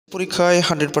পরীক্ষায়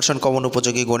 100% কমন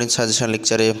উপযোগী গণিত সাজেশন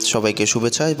লেকচারে সবাইকে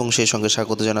শুভেচ্ছা এবং সেই সঙ্গে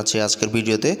স্বাগত জানাচ্ছি আজকের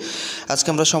ভিডিওতে। আজকে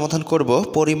আমরা সমাধান করব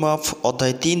পরিমাপ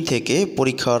অধ্যায় 3 থেকে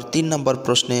পরীক্ষার 3 নম্বর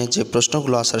প্রশ্নে যে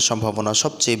প্রশ্নগুলো আসার সম্ভাবনা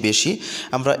সবচেয়ে বেশি।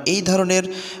 আমরা এই ধরনের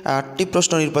 8টি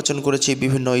প্রশ্ন নির্বাচন করেছি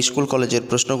বিভিন্ন স্কুল কলেজের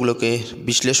প্রশ্নগুলোকে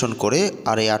বিশ্লেষণ করে,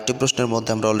 আর এই 8টি প্রশ্নের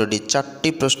মধ্যে আমরা অলরেডি 4টি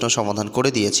প্রশ্ন সমাধান করে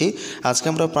দিয়েছি। আজকে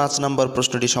আমরা 5 নম্বর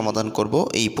প্রশ্নটি সমাধান করব।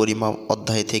 এই পরিমাপ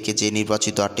অধ্যায় থেকে যে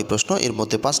নির্বাচিত 8টি প্রশ্ন, এর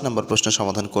মধ্যে 5 নম্বর প্রশ্ন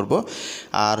সমাধান করব।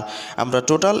 আর আমরা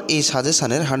টোটাল এই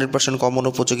সাজেশনের 100% কমন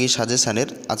উপযোগী সাজেশনের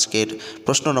আজকের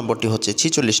প্রশ্ন নম্বরটি হচ্ছে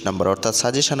 46 নম্বর, অর্থাৎ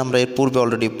সাজেশন আমরা এর পূর্বে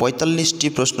অলরেডি 45টি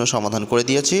প্রশ্ন সমাধান করে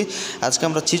দিয়েছি। আজকে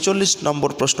আমরা 46 নম্বর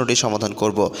প্রশ্নটি সমাধান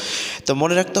করব। তো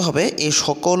মনে রাখতে হবে, এই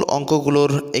সকল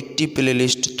অঙ্কগুলোর একটি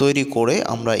প্লেলিস্ট তৈরি করে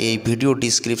আমরা এই ভিডিও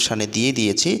ডিসক্রিপশানে দিয়ে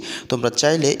দিয়েছি। তোমরা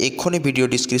চাইলে এক্ষুনি ভিডিও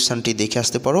ডিসক্রিপশানটি দেখে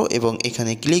আসতে পারো এবং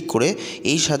এখানে ক্লিক করে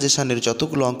এই সাজেশনের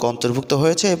যতগুলো অঙ্ক অন্তর্ভুক্ত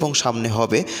হয়েছে এবং সামনে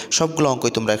হবে সবগুলো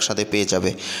অঙ্কই তোমরা একসাথে পেয়ে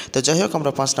যাবে। তো যাই হোক,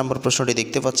 আমরা 5 নম্বর প্রশ্নটি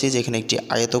দেখতে পাচ্ছি যে এখানে একটি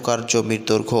আয়তকার জমির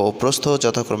দৈর্ঘ্য ও প্রস্থ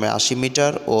যথাক্রমে 80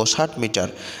 মিটার ও 60 মিটার,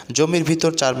 জমির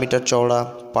ভিতর 4 মিটার চওড়া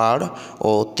পাড়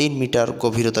ও 3 মিটার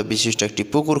গভীরতা বিশিষ্ট একটি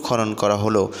পুকুর খনন করা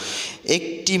হলো।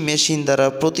 একটি মেশিন দ্বারা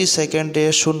প্রতি সেকেন্ডে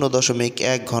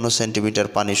 0.1 ঘন সেন্টিমিটার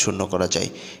পানি শূন্য করা যায়।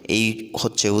 এই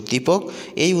হচ্ছে উদ্দীপক।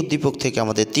 এই উদ্দীপক থেকে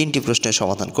আমাদের 3টি প্রশ্নের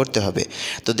সমাধান করতে হবে।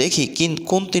 তো দেখি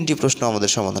কোন 3টি প্রশ্ন আমাদের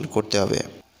সমাধান করতে হবে।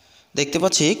 দেখতে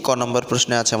পাচ্ছি ক নম্বর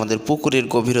প্রশ্নে আছে আমাদের পুকুরের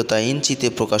গভীরতা ইঞ্চিতে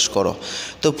প্রকাশ করো।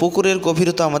 তো পুকুরের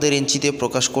গভীরতা আমাদের ইঞ্চিতে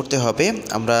প্রকাশ করতে হবে।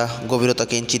 আমরা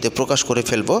গভীরতাকে ইঞ্চিতে প্রকাশ করে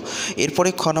ফেলব। এরপরে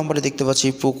খ নম্বরে দেখতে পাচ্ছি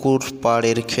পুকুর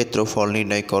পাড়ের ক্ষেত্রফল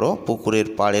নির্ণয় করো। পুকুরের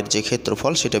পাড়ের যে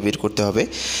ক্ষেত্রফল সেটা বের করতে হবে।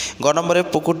 গ নম্বরে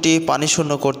পুকুরটি পানি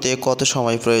শূন্য করতে কত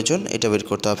সময় প্রয়োজন, এটা বের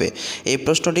করতে হবে। এই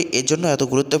প্রশ্নটি এর জন্য এত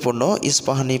গুরুত্বপূর্ণ,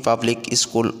 ইস্পাহানি পাবলিক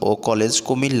স্কুল ও কলেজ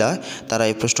কুমিল্লা তারা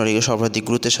এই প্রশ্নটিকে সর্বাধিক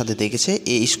গুরুত্বের সাথে দেখেছে।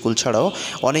 এই স্কুল ছাড়াও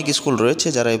অনেক স্কুল রয়েছে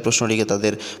যারা এই প্রশ্নটিকে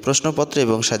তাদের প্রশ্নপত্রে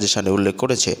এবং সাজেশনে উল্লেখ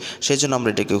করেছে, সেই জন্য আমরা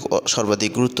এটাকে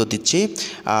সর্বাধিক গুরুত্ব দিচ্ছি।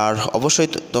 আর অবশ্যই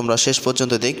তোমরা শেষ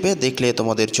পর্যন্ত দেখলে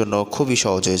তোমাদের জন্য খুবই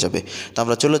সহজ হয়ে যাবে। তো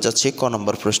আমরা চলে যাচ্ছি ক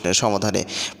নম্বর প্রশ্নের সমাধানে।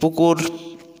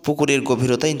 পুকুরের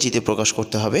গভীরতা ইঞ্চিতে প্রকাশ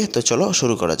করতে হবে। তো চলো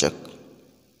শুরু করা যাক।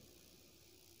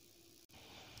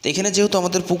 তো এখানে যেহেতু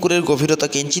আমাদের পুকুরের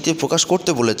গভীরতাকে ইঞ্চিতে প্রকাশ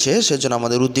করতে বলেছে, সেজন্য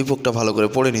আমাদের উদ্দীপকটা ভালো করে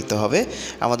পড়ে নিতে হবে।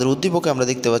 আমাদের উদ্দীপকে আমরা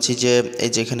দেখতে পাচ্ছি যে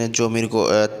এই যেখানে জমির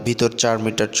ভিতর 4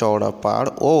 মিটার চওড়া পাড়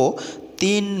ও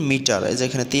 3 মিটার, এই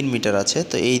যেখানে 3 মিটার আছে,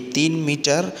 তো এই 3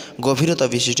 মিটার গভীরতা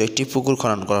বিশিষ্ট একটি পুকুর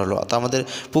খনন করা হলো। তো আমাদের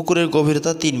পুকুরের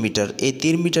গভীরতা 3 মিটার, এই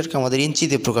 3 মিটারকে আমাদের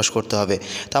ইঞ্চিতে প্রকাশ করতে হবে।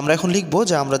 তো আমরা এখন লিখব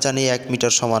যে আমরা জানি 1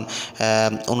 মিটার সমান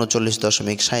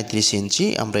 39.37 ইঞ্চি।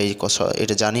 আমরা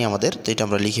এটা জানি আমাদের, তো এটা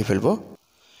আমরা লিখে ফেলবো।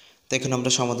 তো এখন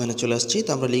আমরা সমাধানে চলে আসছি। তো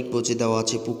আমরা লিখব যে দেওয়া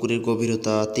আছে পুকুরের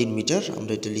গভীরতা 3 মিটার,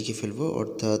 আমরা এটা লিখে ফেলবো।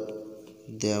 অর্থাৎ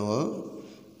দেওয়া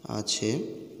আছে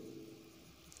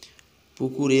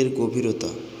পুকুরের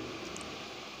গভীরতা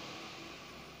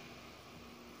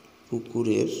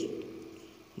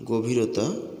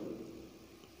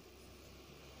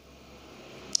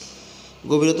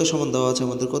গভীরতা সমান দেওয়া আছে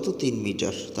আমাদের কত, 3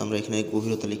 মিটার। তো আমরা এখানে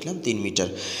গভীরতা লিখলাম 3 মিটার।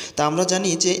 তা আমরা জানি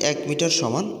যে 1 মিটার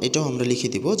সমান, এটাও আমরা লিখে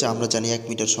দিব যে আমরা জানি 1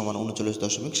 মিটার সমান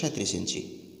 39.37 ইঞ্চি।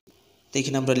 তো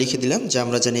এখানে আমরা লিখে দিলাম যে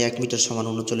আমরা জানি 1 মিটার সমান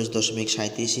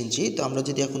 39.37 ইঞ্চি। তো আমরা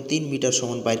যদি এখন 3 মিটার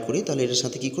সমান বাইর করি, তাহলে এটার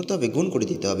সাথে কী করতে হবে, গুণ করে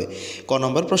দিতে হবে। ক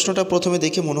নম্বর প্রশ্নটা প্রথমে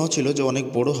দেখে মনে হচ্ছিল যে অনেক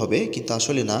বড় হবে, কিন্তু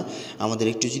আসলে না। আমাদের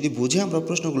একটু যদি বুঝে আমরা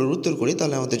প্রশ্নগুলোর উত্তর করি,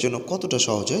 তাহলে আমাদের জন্য কতটা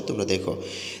সহজ হয় তোমরা দেখো।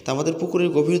 তো আমাদের পুকুরের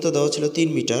গভীরতা দেওয়া ছিল 3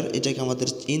 মিটার, এটাকে আমাদের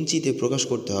ইঞ্চিতে প্রকাশ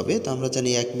করতে হবে। তো আমরা জানি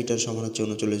 1 মিটার সমান হচ্ছে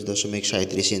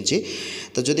 39.37 ইঞ্চি।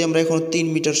 তো যদি আমরা এখন 3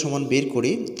 মিটার সমান বের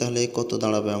করি, তাহলে কত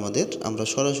দাঁড়াবে আমাদের, আমরা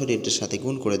সরাসরি এটার সাথে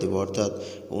গুণ করে দেবো। অর্থাৎ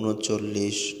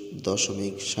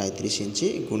 39.37 ইঞ্চি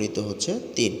গুণিত হচ্ছে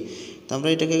 3। তো আমরা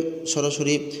এটাকে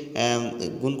সরাসরি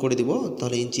গুণ করে দিব,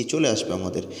 তাহলে ইঞ্চি চলে আসবে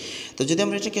আমাদের। তো যদি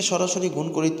আমরা এটাকে সরাসরি গুণ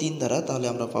করি 3 দ্বারা, তাহলে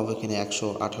আমরা পাবো এখানে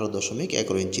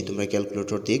 118.11 ইঞ্চি। তোমরা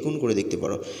ক্যালকুলেটর দিয়ে গুণ করে দেখতে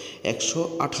পারো।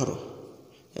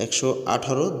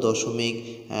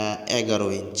 118.11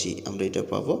 ইঞ্চি আমরা এটা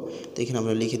পাবো। তো এখানে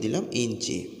আমরা লিখে দিলাম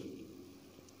ইঞ্চি।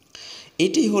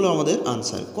 এটাই হলো আমাদের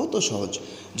আনসার। কত সহজ!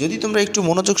 যদি তোমরা একটু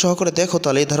মনোযোগ সহকারে দেখো,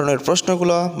 তাহলে এই ধরনের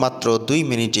প্রশ্নগুলো মাত্র 2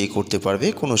 মিনিটেই করতে পারবে,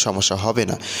 কোনো সমস্যা হবে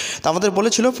না। তো আমাদের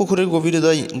বলেছিল পুকুরের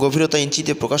গভীরতা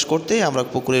ইঞ্চিতে প্রকাশ করতে। আমরা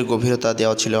পুকুরের গভীরতা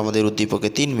দেওয়া ছিল আমাদের উদ্দীপকে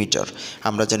 3 মিটার।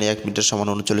 আমরা জানি 1 মিটার সমান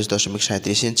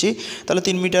 39.37 ইঞ্চি। তাহলে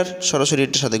 3 মিটার সরাসরি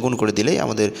এটার সাথে গুণ করে দিলেই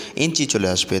আমাদের ইঞ্চি চলে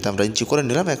আসবে। তো আমরা ইঞ্চি করে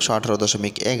নিলাম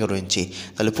 118.11 ইঞ্চি।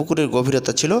 তাহলে পুকুরের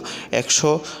গভীরতা ছিল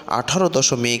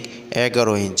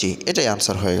 118.11 ইঞ্চি। এটাই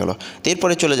আনসার হয়ে গেল।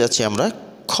 এরপরে চলে যাচ্ছি আমরা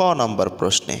খ নম্বর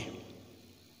প্রশ্নে।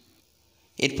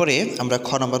 এরপরে আমরা খ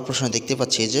নম্বর প্রশ্ন দেখতে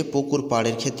পাচ্ছি যে পুকুর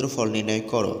পাড়ের ক্ষেত্রফল নির্ণয়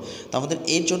করো। তো আমাদের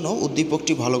এর জন্য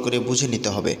উদ্দীপকটি ভালো করে বুঝে নিতে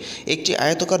হবে। একটি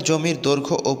আয়তাকার জমির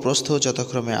দৈর্ঘ্য ও প্রস্থ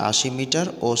যথাক্রমে 80 মিটার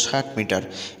ও 60 মিটার।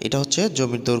 এটা হচ্ছে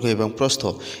জমির দৈর্ঘ্য এবং প্রস্থ।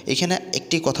 এখানে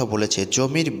একটি কথা বলেছে,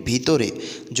 জমির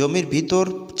ভিতর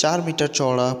 4 মিটার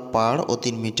চওড়া পাড় ও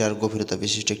 3 মিটার গভীরতা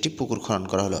বিশিষ্ট একটি পুকুর খনন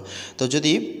করা হলো। তো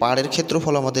যদি পাড়ের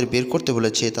ক্ষেত্রফল আমাদের বের করতে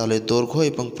বলেছে, তাহলে দৈর্ঘ্য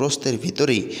এবং প্রস্থের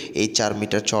ভিতরেই এই 4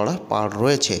 মিটার চওড়া পাড়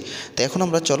রয়েছে। তো এখন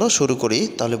আমরা চলো শুরু করি,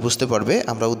 তাহলে বুঝতে পারবে।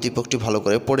 আমরা উদ্দীপকটি ভালো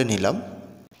করে পড়ে নিলাম।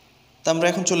 তো আমরা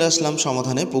এখন চলে আসলাম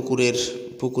সমাধানে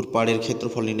পুকুর পাড়ের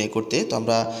ক্ষেত্রফল নির্ণয় করতে। তো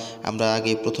আমরা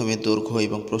আগে প্রথমে দৈর্ঘ্য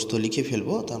এবং প্রস্থ লিখে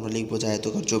ফেলবো। তো আমরা লিখবো যে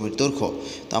আয়তাকার জমির দৈর্ঘ্য।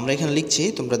 তো আমরা এখানে লিখছি,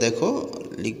 তোমরা দেখো,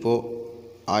 লিখবো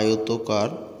আয়তাকার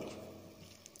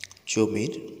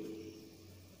জমির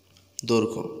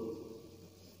দৈর্ঘ্য।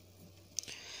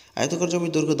 আয়তাকার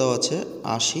জমির দৈর্ঘ্য দেওয়া আছে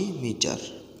 80 মিটার।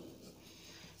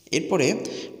 এরপরে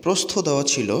প্রস্থ দেওয়া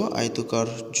ছিল আয়তাকার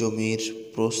জমির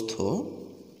প্রস্থ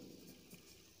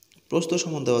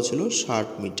সমান দেওয়া ছিল 60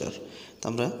 মিটার। তো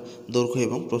আমরা দৈর্ঘ্য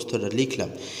এবং প্রস্থটা লিখলাম।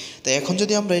 তো এখন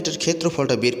যদি আমরা এটার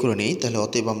ক্ষেত্রফলটা বের করে নিই, তাহলে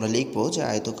অতএব আমরা লিখব যে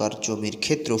আয়তাকার জমির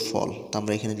ক্ষেত্রফল। তো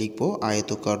আমরা এখানে লিখব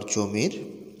আয়তাকার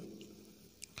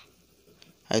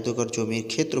জমির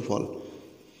ক্ষেত্রফল।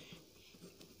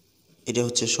 এটা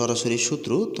হচ্ছে সরাসরি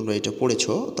সূত্র, তোমরা এটা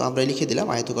পড়েছো। তো আমরা লিখে দিলাম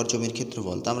আয়তাকার জমির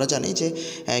ক্ষেত্রফল। তো আমরা জানি যে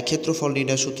ক্ষেত্রফল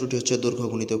নির্ণয়ের সূত্রটি হচ্ছে দৈর্ঘ্য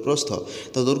গুণিত প্রস্থ।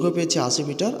 তো দৈর্ঘ্য পেয়েছি 80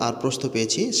 মিটার আর প্রস্থ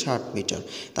পেয়েছি 60 মিটার।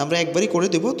 তো আমরা একবারই করে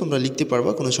দেবো, তোমরা লিখতে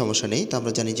পারবা, কোনো সমস্যা নেই। তো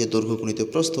আমরা জানি যে দৈর্ঘ্য গুণিত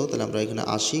প্রস্থ, তাহলে আমরা এখানে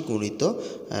 80 গুণিত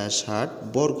 60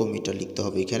 বর্গ মিটার লিখতে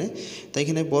হবে এখানে। তাই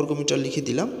এখানে বর্গ মিটার লিখে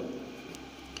দিলাম,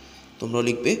 তোমরা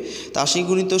লিখবে। তো 80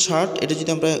 গুণিত 60, এটা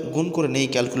যদি আমরা গুণ করে নেই,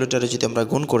 ক্যালকুলেটারে যদি আমরা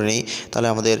গুণ করে নেই, তাহলে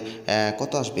আমাদের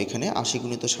কত আসবে এখানে? 80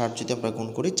 গুণিত 60 যদি আমরা গুণ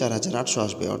করি 4800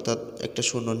 আসবে। অর্থাৎ একটা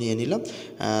শূন্য নিয়ে নিলাম,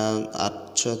 8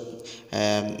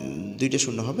 দুইটা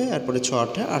শূন্য হবে, এরপরে 6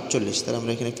 8 48। তাহলে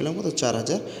আমরা এখানে পেলাম কত?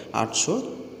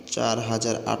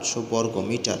 4800 বর্গ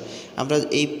মিটার। আমরা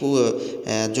এই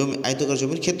আয়তাকার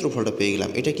জমির ক্ষেত্রফলটা পেয়ে গেলাম।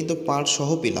 এটা কিন্তু পাড় সহ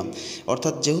পেলাম,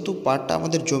 অর্থাৎ যেহেতু পাড়টা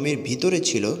আমাদের জমির ভিতরে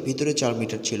 4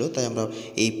 মিটার ছিল, তাই আমরা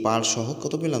এই পাড় সহ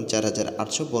কত পেলাম?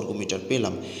 4800 বর্গ মিটার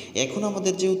পেলাম। এখন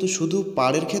আমাদের যেহেতু শুধু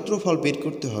পাড়ের ক্ষেত্রফল বের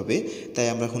করতে হবে, তাই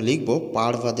আমরা এখন লিখব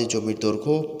পাড় বাদে জমির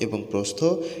দৈর্ঘ্য এবং প্রস্থ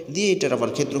দিয়ে এটার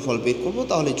আবার ক্ষেত্রফল বের করব,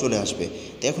 তাহলে চলে আসবে।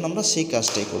 তো এখন আমরা সেই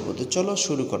কাজটাই করব। তো চলো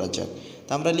শুরু করা যাক।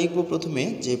 তা আমরা লিখব প্রথমে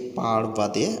যে পাড়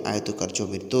বাদে আয়তাকার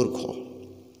জমির দৈর্ঘ্য।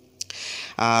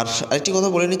 আর আরেকটি কথা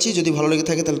বলে নিচ্ছি, যদি ভালো লেগে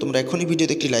থাকে তাহলে তোমরা এখনই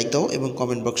ভিডিওতে একটি লাইক দাও এবং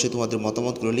কমেন্ট বক্সে তোমাদের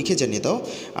মতামতগুলো লিখে জানিয়ে দাও।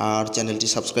 আর চ্যানেলটি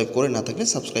সাবস্ক্রাইব করে না থাকলে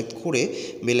সাবস্ক্রাইব করে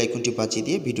বেল আইকনটি বাজিয়ে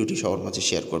দিয়ে ভিডিওটি সবার মাঝে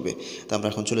শেয়ার করবে। তো আমরা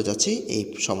এখন চলে যাচ্ছি এই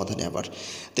সমাধানে আবার।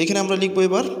 তো এখানে আমরা লিখব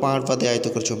এবার পাড় বাদে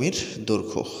আয়তাকার জমির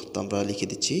দৈর্ঘ্য। তো আমরা লিখে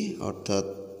দিচ্ছি, অর্থাৎ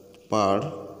পাড়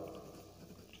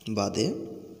বাদে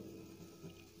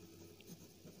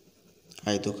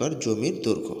আয়তাকার জমির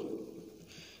দৈর্ঘ্য।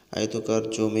 আয়তাকার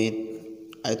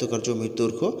জমির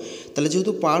দৈর্ঘ্য। তাহলে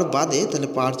যেহেতু পাড় বাদে, তাহলে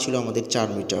পাড় ছিল আমাদের 4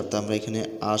 মিটার। তো আমরা এখানে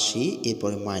 80,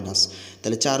 এরপরে মাইনাস,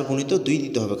 তাহলে 4 গুণিত 2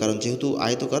 দিতে হবে, কারণ যেহেতু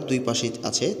আয়তাকার দুই পাশে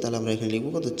আছে। তাহলে আমরা এখানে লিখব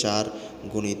কত? 4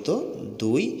 গুণিত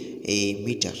 2 এই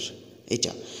মিটার,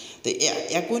 এটা। তো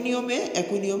একই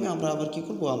নিয়মে আমরা আবার কি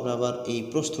করব? আমরা আবার এই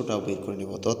প্রস্থটাও বের করে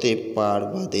নেব। অতএব পাড়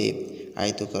বাদে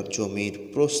আয়তাকার জমির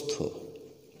প্রস্থ।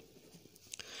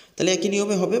 তাহলে একই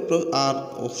নিয়মে হবে। আর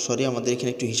আমাদের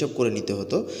এখানে একটু হিসাব করে নিতে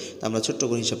হতো, তো আমরা ছোট্ট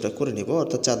করে হিসাবটা করে নেব।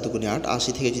 অর্থাৎ 4 দুগুণে 8,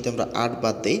 80 থেকে যদি আমরা 8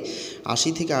 বাদ দিই, 80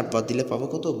 থেকে 8 বাদ দিলে পাবো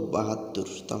কত? 72।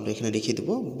 তো আমরা এখানে লিখে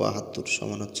দেবো 72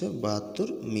 সমান হচ্ছে 72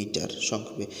 মিটার।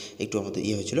 সংক্ষেপে একটু আমাদের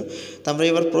হয়েছিল। তো আমরা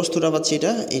এবার প্রস্থটা পাচ্ছি,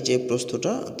 এই যে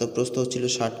প্রস্থটা, তো প্রস্থ হচ্ছিল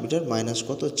 60 মিটার মাইনাস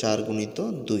কত? 4 গুণিত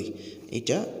 2,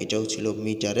 এটাও ছিল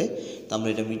মিটারে। তো আমরা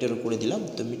এটা মিটারও করে দিলাম।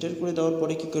 তো মিটার করে দেওয়ার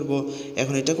পরে কী করব?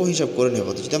 এখন এটাকেও হিসাব করে নেব।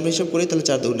 তো যদি আমরা হিসাব করি, তাহলে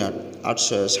 4 দুগুণে 8,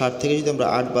 60 থেকে যদি আমরা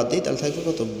 8 বাদ দিই, তাহলে থাকবে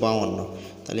কত? 52।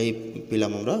 তাহলে এই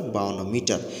পেলাম আমরা 52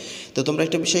 মিটার। তো তোমরা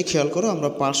একটা বিষয় খেয়াল করো, আমরা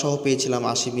পাড় সহ পেয়েছিলাম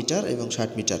 80 মিটার এবং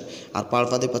 60 মিটার, আর পাড়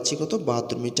বাদে পাচ্ছি কত?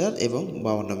 72 মিটার এবং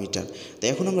 52 মিটার। তো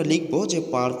এখন আমরা লিখব যে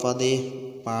পাড়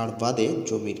বাদে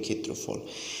জমির ক্ষেত্রফল।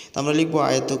 তো আমরা লিখব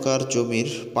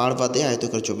পাড় বাদে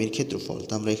আয়তাকার জমির ক্ষেত্রফল।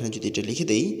 তো আমরা এখানে যদি এটা লিখে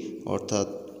দেই, অর্থাৎ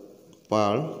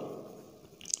পাড়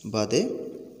বাদে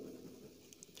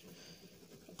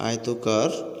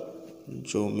আয়তাকার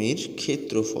জমির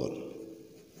ক্ষেত্রফল।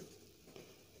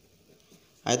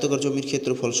 আয়তকার জমির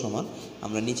ক্ষেত্রফল সমান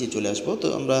আমরা নিচে চলে আসব। তো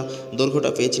আমরা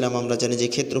দৈর্ঘ্যটা পেয়েছিলাম, আমরা জানি যে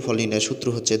ক্ষেত্রফল নির্ণয়ের সূত্র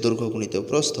হচ্ছে দৈর্ঘ্য গুণিত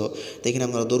প্রস্থ। তো এখানে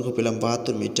আমরা দৈর্ঘ্য পেলাম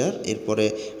 72 মিটার, এরপরে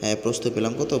প্রস্থ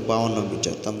পেলাম কত 52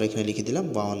 মিটার। তো আমরা এখানে লিখে দিলাম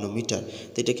 52 মিটার।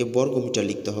 তো এটাকে বর্গ মিটার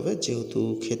লিখতে হবে, যেহেতু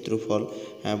ক্ষেত্রফল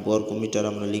বর্গ মিটার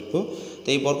আমরা লিখব। তো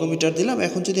এই বর্গ মিটার দিলাম।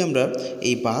 এখন যদি আমরা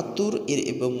এই 72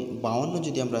 এবং 52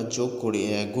 যদি আমরা যোগ করি,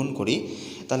 গুণ করি,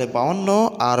 তাহলে 52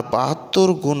 আর 72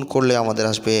 গুণ করলে আমাদের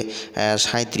আসবে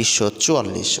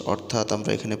 3744, অর্থাৎ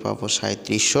আমরা এখানে পাবো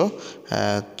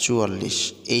 3744।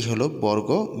 এই হলো বর্গ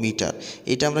মিটার।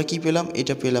 এটা আমরা কি পেলাম?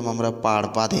 এটা পেলাম আমরা পাড়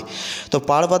বাদে। তো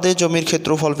পাড় বাদে জমির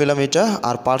ক্ষেত্রফল পেলাম এটা,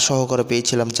 আর পাড় সহকারে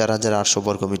পেয়েছিলাম 4800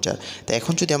 বর্গ মিটার। তো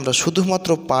এখন যদি আমরা শুধুমাত্র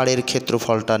পাড়ের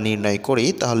ক্ষেত্রফলটা নির্ণয় করি,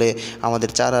 তাহলে আমাদের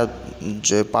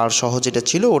পাড় সহ যেটা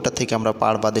ছিল ওটা থেকে আমরা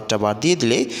পাড় বাদেরটা বাদ দিয়ে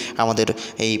দিলেই আমাদের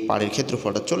এই পাড়ের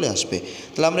ক্ষেত্রফলটা চলে আসবে।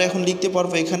 তাহলে আমরা এখন লিখতে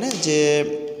পারবো এখানে যে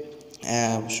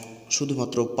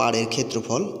শুধুমাত্র পাড়ের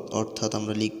ক্ষেত্রফল, অর্থাৎ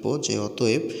আমরা লিখব যে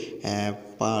অতএব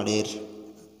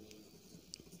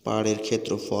পাড়ের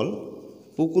ক্ষেত্রফল,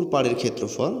 পুকুর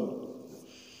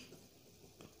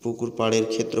পাড়ের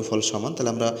ক্ষেত্রফল সমান।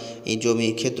 তাহলে আমরা এই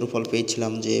জমির ক্ষেত্রফল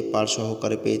পেয়েছিলাম যে পাড়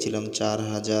সহকারে পেয়েছিলাম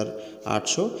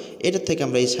 4800, এটার থেকে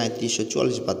আমরা এই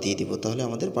 3744 বাদ দিয়ে দিব, তাহলে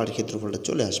আমাদের পাড়ের ক্ষেত্রফলটা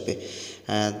চলে আসবে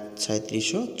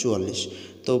 3744।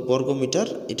 তো বর্গ মিটার,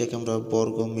 এটাকে আমরা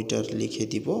বর্গ মিটার লিখে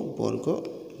দিব, বর্গ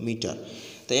মিটার।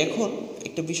 তো এখন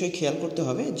একটা বিষয় খেয়াল করতে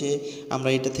হবে যে আমরা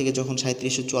এটা থেকে যখন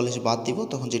 3744 বাদ দিব,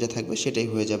 তখন যেটা থাকবে সেটাই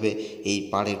হয়ে যাবে এই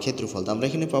পাড়ের ক্ষেত্রফল। তো আমরা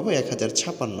এখানে পাবো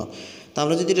 1056। তো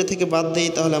আমরা যদি এটা থেকে বাদ দিই,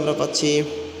 তাহলে আমরা পাচ্ছি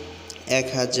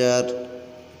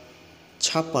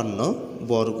 1056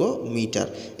 বর্গ মিটার।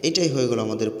 এটাই হয়ে গেল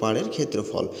আমাদের পাড়ের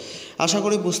ক্ষেত্রফল। আশা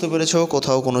করি বুঝতে পেরেছো,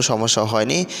 কোথাও কোনো সমস্যা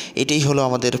হয়নি। এটাই হলো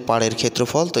আমাদের পাড়ের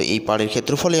ক্ষেত্রফল। তো এই পাড়ের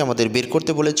ক্ষেত্রফলই আমাদের বের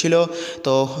করতে বলেছিল।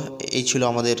 তো এই ছিল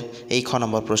আমাদের এই খ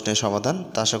নম্বর প্রশ্নের সমাধান।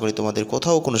 তো আশা করি তোমাদের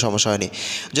কোথাও কোনো সমস্যা হয়নি।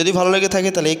 যদি ভালো লেগে থাকে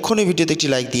তাহলে এক্ষুনি ভিডিওতে একটি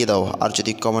লাইক দিয়ে দাও। আর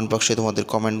যদি কমেন্ট বক্সে তোমাদের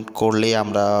কমেন্ট করলে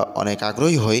আমরা অনেক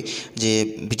আগ্রহী হই যে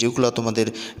ভিডিওগুলো তোমাদের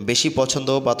বেশি পছন্দ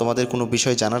বা তোমাদের কোনো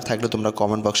বিষয় জানার থাকলে তোমরা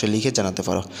কমেন্ট বক্সে লিখে জানাতে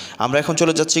পারো। আমরা এখন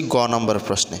চলে যাচ্ছি গ নম্বর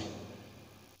প্রশ্নে।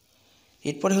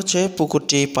 এরপরে হচ্ছে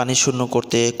পুকুরটি পানি শূন্য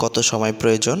করতে কত সময়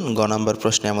প্রয়োজন। গ নম্বর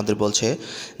প্রশ্নে আমাদের বলছে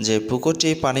যে পুকুরটি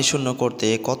পানি শূন্য করতে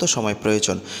কত সময়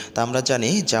প্রয়োজন। তা আমরা জানি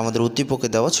যে আমাদের উদ্দীপকে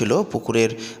দেওয়া ছিল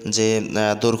পুকুরের যে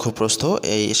দৈর্ঘ্য প্রস্থ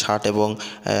এই 60 এবং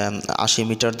 80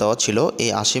 মিটার দেওয়া ছিল। এই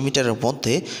 80 মিটারের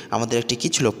মধ্যে আমাদের একটি কী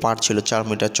ছিল, পাড় ছিল, 4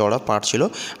 মিটার চওড়া পাড় ছিল।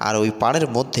 আর ওই পাড়ের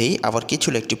মধ্যেই আবার কী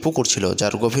ছিল, একটি পুকুর ছিল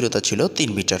যার গভীরতা ছিল 3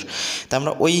 মিটার। তা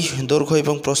আমরা ওই দৈর্ঘ্য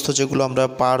এবং প্রস্থ যেগুলো আমরা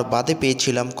পাড় বাদে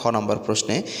পেয়েছিলাম খ নম্বর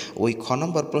প্রশ্নে, ওই খ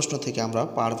নম্বর প্রশ্ন থেকে আমরা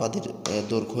পাড় বাদের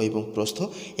দৈর্ঘ্য এবং প্রস্থ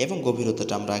এবং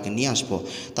গভীরতাটা আমরা আগে নিয়ে আসবো।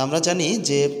 তো আমরা জানি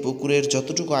যে পুকুরের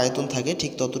যতটুকু আয়তন থাকে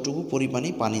ঠিক ততটুকু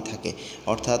পরিমাণেই পানি থাকে,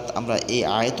 অর্থাৎ আমরা এই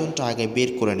আয়তনটা আগে বের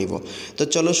করে নিব। তো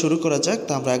চলো শুরু করা যাক।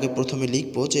 তো আমরা আগে প্রথমে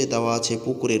লিখব যে দেওয়া আছে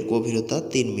পুকুরের গভীরতা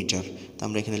 3 মিটার। তো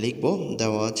আমরা এখানে লিখব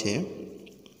দেওয়া আছে,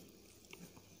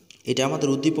 এটা আমাদের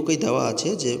উদ্দীপকেই দেওয়া আছে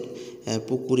যে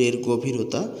পুকুরের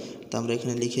গভীরতা। তো আমরা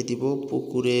এখানে লিখে দিব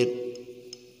পুকুরের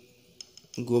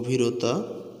গভীরতা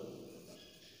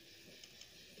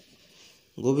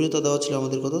দেওয়া ছিল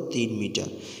আমাদের কত, 3 মিটার।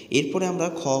 এরপরে আমরা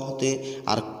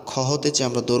খ হতে যে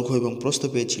আমরা দৈর্ঘ্য এবং প্রস্থ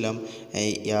পেয়েছিলাম,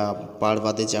 এই পাড়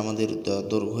বাদে যে আমাদের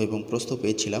দৈর্ঘ্য এবং প্রস্থ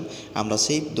পেয়েছিলাম, আমরা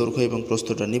সেই দৈর্ঘ্য এবং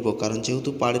প্রস্থটা নিব, কারণ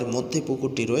যেহেতু পাড়ের মধ্যে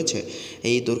পুকুরটি রয়েছে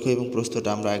এই দৈর্ঘ্য এবং প্রস্থটা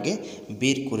আমরা আগে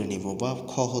বের করে নিব, বা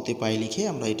খ হতে পাই লিখে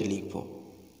আমরা এটা লিখব।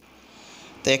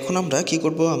 তো এখন আমরা কি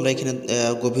করব, আমরা এখানে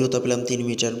গভীরতা পেলাম 3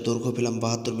 মিটার, দৈর্ঘ্য পেলাম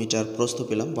 72 মিটার, প্রস্থ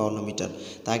পেলাম 52 মিটার।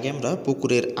 তা আগে আমরা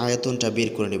পুকুরের আয়তনটা বের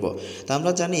করে নেব। তা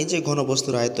আমরা জানি যে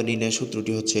ঘনবস্তুর আয়তন নির্ণয়ের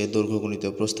সূত্রটি হচ্ছে দৈর্ঘ্য গুণিত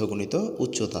প্রস্থ গুণিত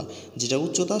উচ্চতা, যেটা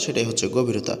উচ্চতা সেটাই হচ্ছে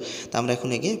গভীরতা। তা আমরা এখন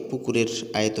আগে পুকুরের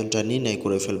আয়তনটা নির্ণয়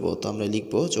করে ফেলব। তো আমরা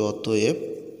লিখব যে অতএব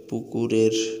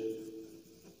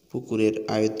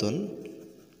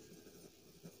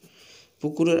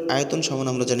পুকুরের আয়তন সমান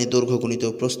আমরা জানি দৈর্ঘ্য গুণিত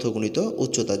প্রস্থ গুণিত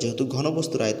উচ্চতা। যেহেতু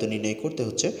ঘনবস্তুর আয়তন নির্ণয় করতে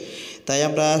হচ্ছে, তাই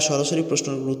আমরা সরাসরি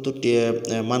প্রশ্নের উত্তরটি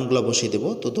মানগুলো বসিয়ে দেব।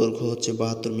 তো দৈর্ঘ্য হচ্ছে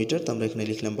 72 মিটার, তো আমরা এখানে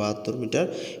লিখলাম 72 মিটার।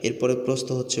 এরপরে প্রস্থ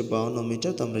হচ্ছে 52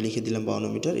 মিটার, তো আমরা লিখে দিলাম 52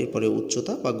 মিটার। এরপরে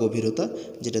উচ্চতা বা গভীরতা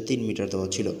যেটা 3 মিটার দেওয়া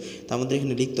ছিল, তো আমাদের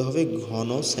এখানে লিখতে হবে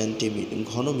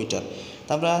ঘন মিটার।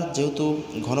 তা আমরা যেহেতু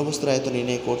ঘনবস্তুর আয়তন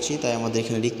নির্ণয় করছি, তাই আমাদের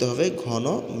এখানে লিখতে হবে ঘন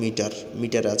মিটার।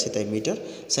 মিটার আছে তাই মিটার,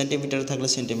 সেন্টিমিটারে থাকলে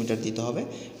সেন্টিমিটার দিতে হবে,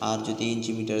 আর যদি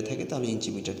ইঞ্চি মিটারে থাকে তাহলে ইঞ্চি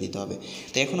মিটার দিতে হবে।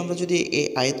 তো এখন আমরা যদি এই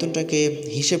আয়তনটাকে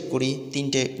হিসেব করি,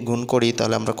 3টে গুণ করি,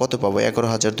 তাহলে আমরা কত পাবো,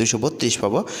 11,232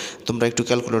 পাবো। তোমরা একটু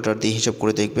ক্যালকুলেটর দিয়ে হিসাব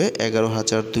করে দেখবে,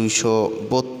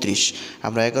 11,232।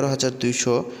 আমরা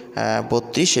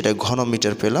 11,232 এটা ঘন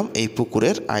মিটার পেলাম এই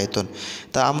পুকুরের আয়তন।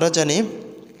 তা আমরা জানি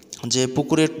যে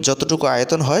পুকুরের যতটুকু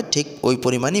আয়তন হয় ঠিক ওই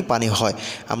পরিমাণই পানি হয়,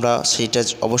 আমরা সেইটা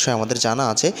অবশ্যই আমাদের জানা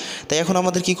আছে। তাই এখন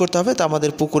আমাদের কি করতে হবে, তা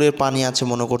আমাদের পুকুরের পানি আছে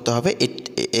মনে করতে হবে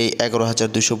এই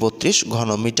 11,232 ঘন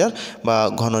মিটার বা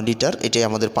ঘন লিটার, এটাই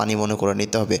আমাদের পানি মনে করে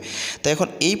নিতে হবে। তাই এখন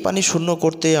এই পানি শূন্য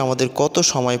করতে আমাদের কত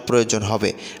সময় প্রয়োজন হবে?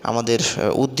 আমাদের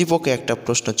উদ্দীপকে একটা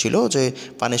প্রশ্ন ছিল যে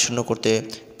পানি শূন্য করতে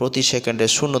প্রতি সেকেন্ডে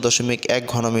 0.1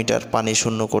 ঘনমিটার পানি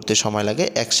শূন্য করতে সময় লাগে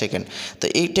 1 সেকেন্ড। তো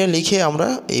এইটা লিখে আমরা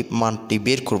এই মানটি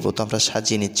বের করব। তো আমরা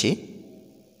সাজিয়ে নিচ্ছি।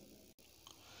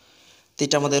 তো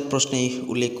এটা আমাদের প্রশ্নেই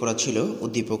উল্লেখ করা ছিল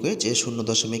উদ্দীপকে যে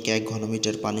 0.1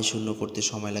 ঘনমিটার পানি শূন্য করতে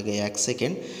সময় লাগে 1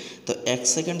 সেকেন্ড। তো 1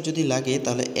 সেকেন্ড যদি লাগে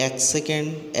তাহলে 1 সেকেন্ড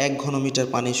 1 ঘনমিটার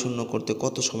পানি শূন্য করতে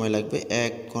কত সময় লাগবে?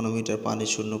 1 ঘনমিটার পানি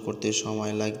শূন্য করতে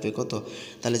সময় লাগবে কত?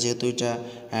 তাহলে যেহেতু এটা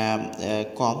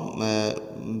কম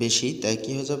বেশি, তাই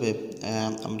কী হয়ে যাবে,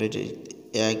 আমরা এটা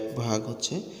 1 ভাগ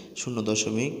হচ্ছে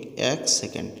 0.1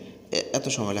 সেকেন্ড, এত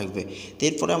সময় লাগবে। তো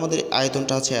এরপরে আমাদের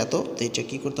আয়তনটা আছে এত, তো এটা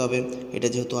কী করতে হবে, এটা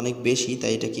যেহেতু অনেক বেশি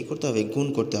তাই এটা কী করতে হবে, গুণ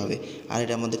করতে হবে। আর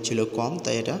এটা আমাদের ছিল কম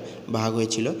তাই এটা ভাগ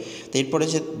হয়েছিল। তো এরপরে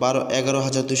যে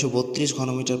 11,232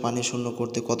 ঘনমিটার পানি শূন্য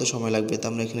করতে কত সময় লাগবে, তো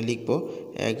আমরা এখানে লিখব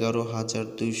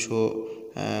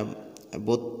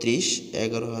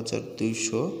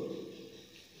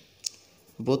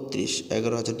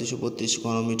 11,232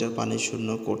 ঘনমিটার পানি শূন্য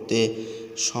করতে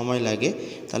সময় লাগে।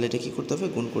 তাহলে এটা কী করতে হবে,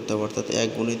 গুণ করতে হবে, অর্থাৎ 1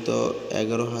 গুণিত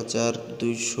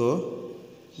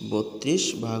 11,232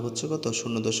 ভাগ হচ্ছে কত,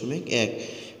 0.1,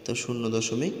 তো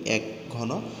 0.1 ঘন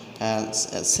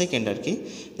সেকেন্ড আর কি।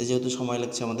 তো যেহেতু সময়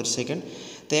লাগছে আমাদের সেকেন্ড,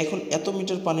 তো এখন এত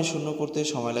মিটার পানি শূন্য করতে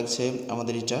সময় লাগছে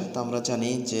আমাদের এটা। তো আমরা জানি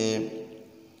যে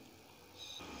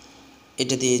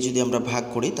এটা দিয়ে যদি আমরা ভাগ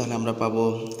করি তাহলে আমরা পাবো,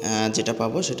 যেটা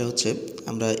পাবো সেটা হচ্ছে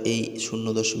আমরা এই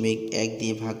 0.1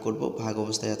 দিয়ে ভাগ করব, ভাগ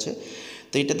অবস্থায় আছে।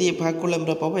 তো এটা দিয়ে ভাগ করলে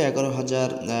আমরা পাবো 11,000,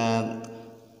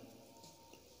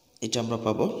 এটা আমরা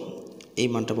পাবো, এই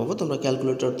মানটা পাবো। তোমরা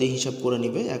ক্যালকুলেটর দিয়ে হিসাব করে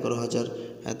নিবে 11,000,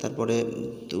 তারপরে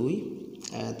 2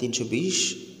 320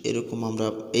 এরকম আমরা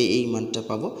এই মানটা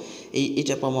পাবো।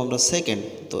 এটা পাবো আমরা সেকেন্ড।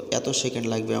 তো এত সেকেন্ড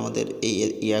লাগবে আমাদের এই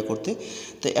করতে।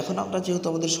 তো এখন আমরা যেহেতু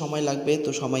আমাদের সময় লাগবে, তো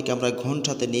সময়কে আমরা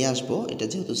ঘন্টাতে নিয়ে আসবো। এটা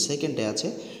যেহেতু সেকেন্ডে আছে,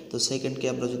 তো সেকেন্ডকে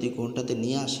আমরা যদি ঘন্টাতে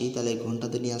নিয়ে আসি, তাহলে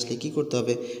ঘন্টাতে নিয়ে আসলে কি করতে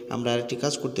হবে, আমরা আরেকটি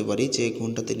কাজ করতে পারি যে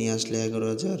ঘন্টাতে নিয়ে আসলে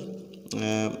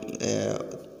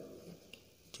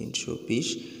 11,320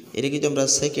 এটা যদি আমরা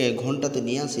ঘন্টাতে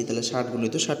নিয়ে আসি তাহলে 60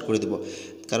 গুণিত 60 করে দেবো,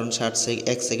 কারণ 60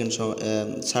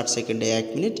 সেকেন্ডে 1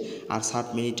 মিনিট আর 60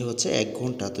 মিনিটে হচ্ছে 1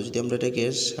 ঘন্টা। তো যদি আমরা এটাকে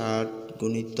 60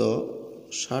 গুণিত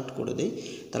 60 করে দিই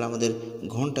তাহলে আমাদের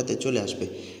ঘন্টাতে চলে আসবে।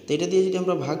 তো এটা দিয়ে যদি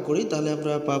আমরা ভাগ করি তাহলে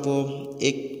আমরা পাবো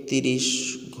 31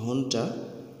 ঘন্টা।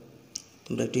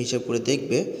 তোমরা একটু হিসাব করে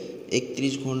দেখবে,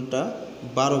 31 ঘন্টা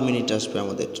 12 মিনিট আসবে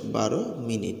আমাদের, 12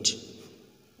 মিনিট,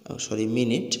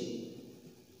 মিনিট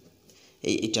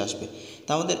এইটা আসবে। তা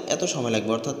আমাদের এত সময়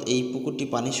লাগবে, অর্থাৎ এই পুকুরটি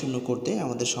পানি শূন্য করতে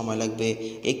আমাদের সময় লাগবে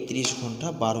 31 ঘন্টা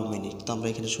 12 মিনিট। তো আমরা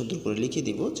এখানে সুন্দর করে লিখে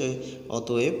দিব যে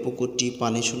অতএব পুকুরটি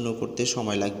পানি শূন্য করতে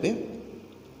সময় লাগবে,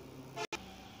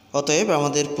 অতএব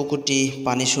আমাদের পুকুরটি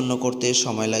পানি শূন্য করতে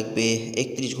সময় লাগবে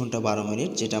 31 ঘন্টা 12 মিনিট,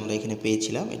 যেটা আমরা এখানে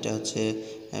পেয়েছিলাম। এটা হচ্ছে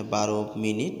 12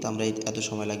 মিনিট, আমরা এত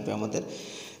সময় লাগবে আমাদের।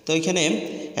 তো এখানে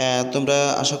তোমরা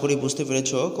আশা করি বুঝতে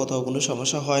পেরেছো, কোথাও কোনো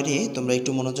সমস্যা হয়নি। তোমরা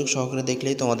একটু মনোযোগ সহকারে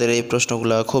দেখলেই তোমাদের এই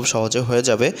প্রশ্নগুলো খুব সহজে হয়ে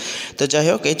যাবে। তো যাই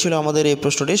হোক, এই ছিল আমাদের এই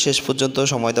প্রশ্নটি। শেষ পর্যন্ত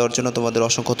সময় দেওয়ার জন্য তোমাদের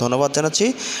অসংখ্য ধন্যবাদ জানাচ্ছি।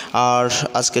 আর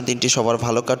আজকের দিনটি সবার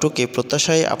ভালো কাটুক এই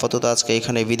প্রত্যাশায় আপাতত আজকে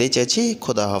এখানে বিদায় চাইছি।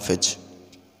 খোদা হাফেজ।